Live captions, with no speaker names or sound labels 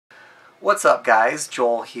What's up guys,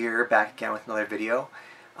 Joel here, back again with another video.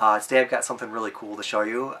 Today I've got something really cool to show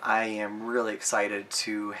you. I am really excited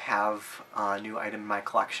to have a new item in my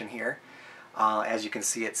collection here. As you can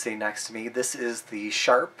see it sitting next to me, this is the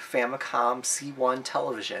Sharp Famicom C1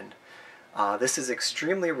 television. This is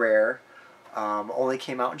extremely rare, only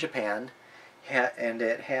came out in Japan, and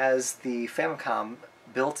it has the Famicom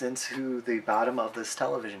built into the bottom of this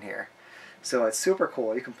television here. So it's super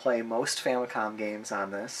cool. You can play most Famicom games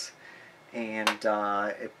on this. And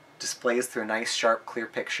it displays through a nice sharp clear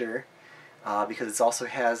picture because it also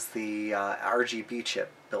has the RGB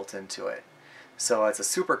chip built into it. So it's a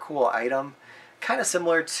super cool item, kind of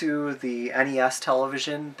similar to the NES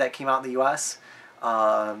television that came out in the US.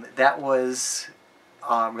 That was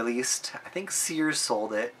released, I think Sears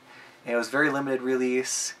sold it, and it was very limited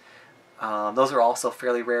release. Those are also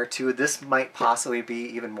fairly rare too. This might possibly be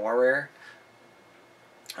even more rare.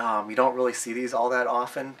 You don't really see these all that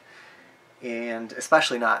often, and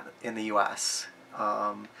especially not in the US.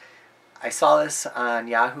 I saw this on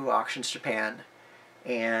Yahoo Auctions Japan,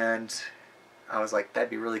 and I was like, that'd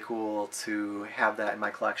be really cool to have that in my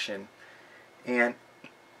collection. And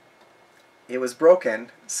it was broken,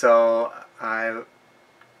 so I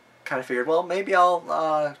kind of figured, well, maybe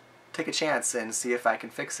I'll take a chance and see if I can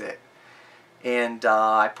fix it. And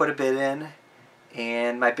I put a bid in,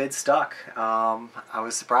 and my bid stuck. I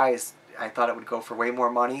was surprised. I thought it would go for way more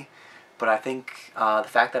money. But I think the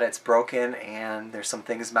fact that it's broken and there's some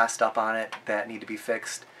things messed up on it that need to be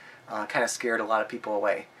fixed kind of scared a lot of people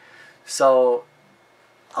away. So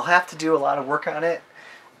I'll have to do a lot of work on it.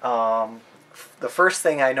 The first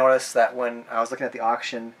thing I noticed that when I was looking at the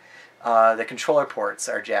auction, the controller ports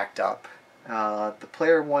are jacked up. The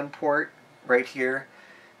player 1 port right here,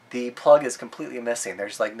 the plug is completely missing.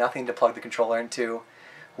 There's like nothing to plug the controller into.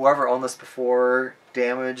 Whoever owned this before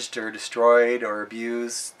damaged or destroyed or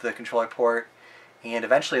abused the controller port, and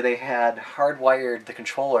eventually they had hardwired the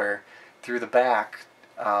controller through the back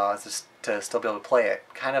just to still be able to play it.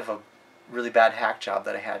 Kind of a really bad hack job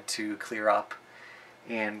that I had to clear up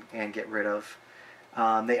and get rid of.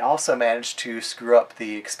 They also managed to screw up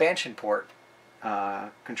the expansion port,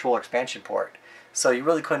 controller expansion port, so you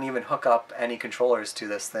really couldn't even hook up any controllers to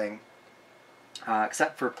this thing.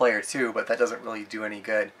 Except for player 2, but that doesn't really do any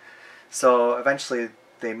good. So eventually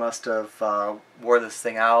they must have wore this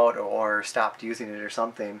thing out or stopped using it or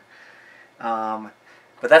something. But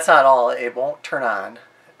that's not all. It won't turn on.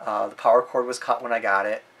 The power cord was cut when I got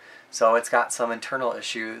it, so it's got some internal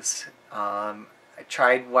issues. I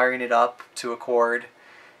tried wiring it up to a cord,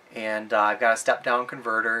 and I've got a step-down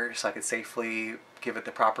converter so I could safely give it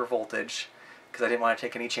the proper voltage because I didn't want to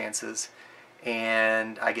take any chances.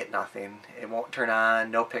 And I get nothing. It won't turn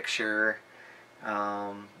on, no picture.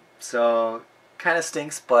 So kind of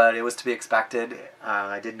stinks, but it was to be expected.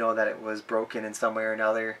 I did know that it was broken in some way or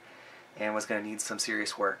another and was going to need some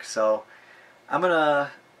serious work. So I'm going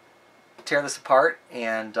to tear this apart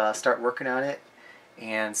and start working on it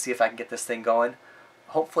and see if I can get this thing going.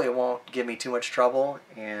 Hopefully it won't give me too much trouble,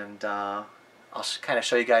 and I'll kind of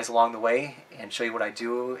show you guys along the way and show you what I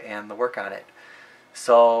do and the work on it.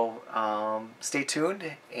 So stay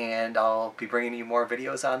tuned, and I'll be bringing you more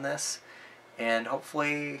videos on this, and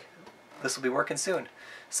hopefully this will be working soon.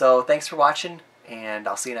 So thanks for watching, and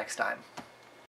I'll see you next time.